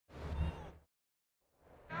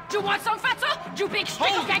Do you want some, fatso? You big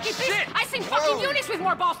stick of Yankee piece? I seen fucking units with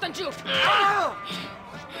more balls than you.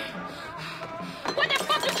 What the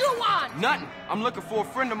fuck did you want? Nothing. I'm looking for a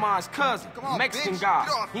friend of mine's cousin, on, Mexican bitch. guy.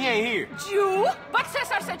 Get off He me. ain't here. You? But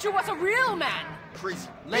Cesar said you was a real man. Crazy.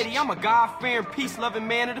 Lady, I'm a God-fearing, peace-loving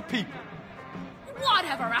man of the people.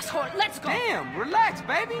 Whatever, asshole. Let's go. Damn, relax,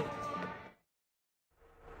 baby.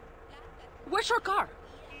 Where's your car?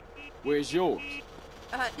 Where's yours?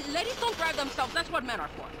 Ladies don't drive themselves. That's what men are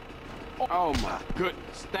for. Oh, my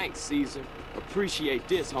goodness. Thanks, Caesar. Appreciate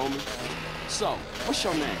this, homie. So, what's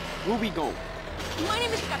your name? Where we going? My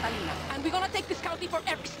name is Catalina, and we're gonna take this county for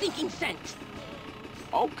every stinking cent.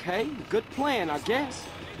 Okay, good plan, I guess.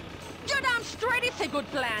 You're damn straight it's a good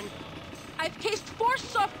plan. I've cased 4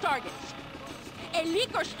 soft targets. A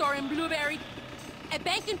liquor store in Blueberry, a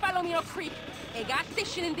bank in Palomino Creek, a gas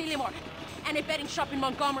station in Dillimore, and a betting shop in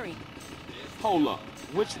Montgomery. Hold up.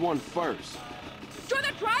 Which one first? You're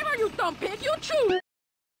the driver, you dumb pig! You choose!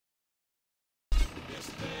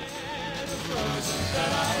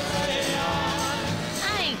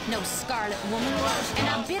 I ain't no scarlet woman, and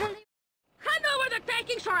I bitterly... Hand over the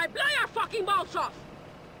takings or I blow your fucking balls off!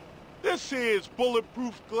 This here is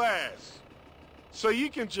bulletproof glass. So you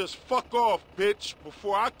can just fuck off, bitch,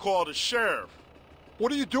 before I call the sheriff.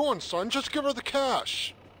 What are you doing, son? Just give her the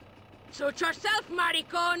cash. Suit yourself,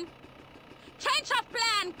 maricon! Change of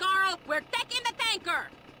plan, Carl! We're taking the tanker!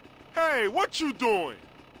 Hey, what you doing?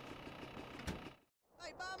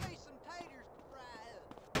 Hey, buy me some taters to fry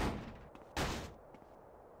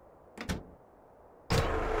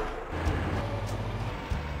up.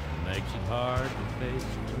 Makes it hard to face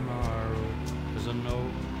tomorrow, 'cause I know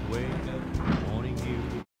wake up wanting you.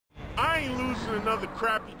 I ain't losing another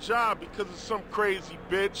crappy job because of some crazy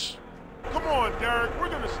bitch. Come on, Derek, we're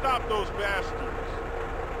gonna stop those bastards.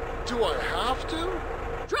 Do I have to?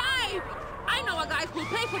 Drive! I know a guy who'll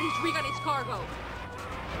pay for his rig and its cargo.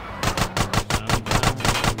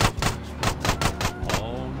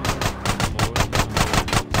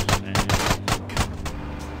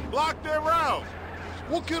 Block their route.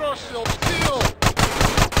 We'll get ourselves killed.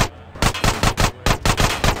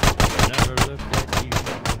 Never looked at you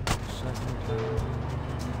second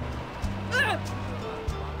time.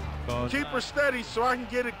 'Cause Keep her steady so I can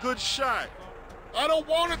get a good shot. I don't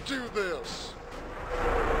want to do this.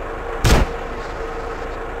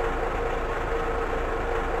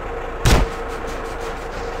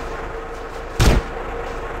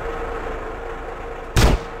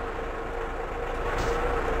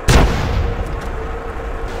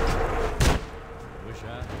 wish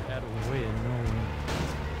I had a way of knowing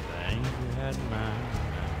things you had in mind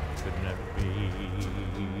could never be.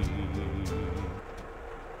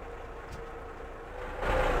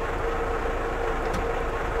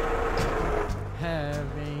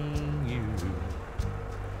 Having you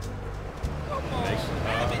makes it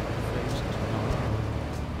hard to face tomorrow,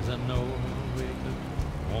 'cause I know I'll wake up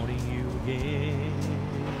wanting you again.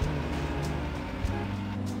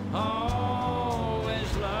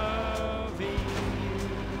 Always loving you,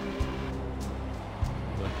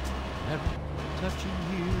 but never touching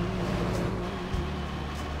you.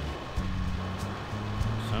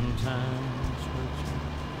 Sometimes hurts me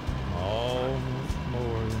almost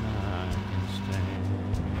more than I can stand.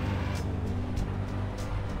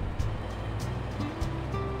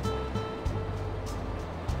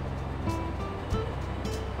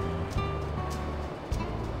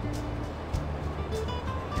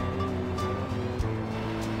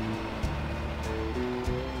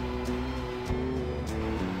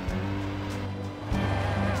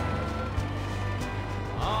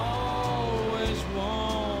 Always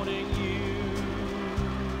wanting you,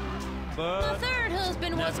 My but third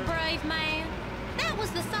husband was a brave man. That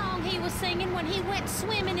was the song he was singing when he went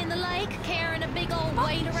swimming in the lake, carrying a big old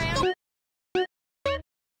weight around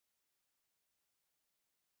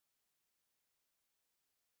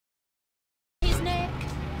his neck.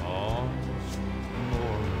 almost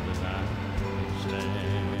more than I can stand.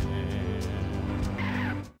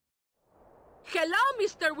 Hello,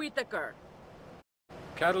 Mr. Whitaker.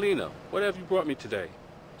 Catalina, what have you brought me today?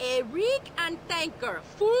 A rig and tanker,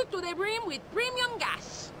 full to the brim with premium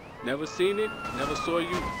gas. Never seen it, never saw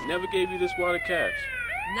you, never gave you this wad of cash.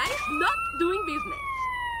 Nice not doing business.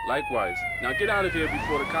 Likewise. Now get out of here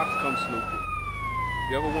before the cops come snooping.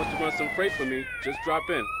 If you ever want to run some freight for me, just drop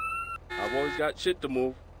in. I've always got shit to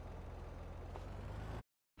move.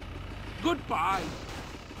 Goodbye.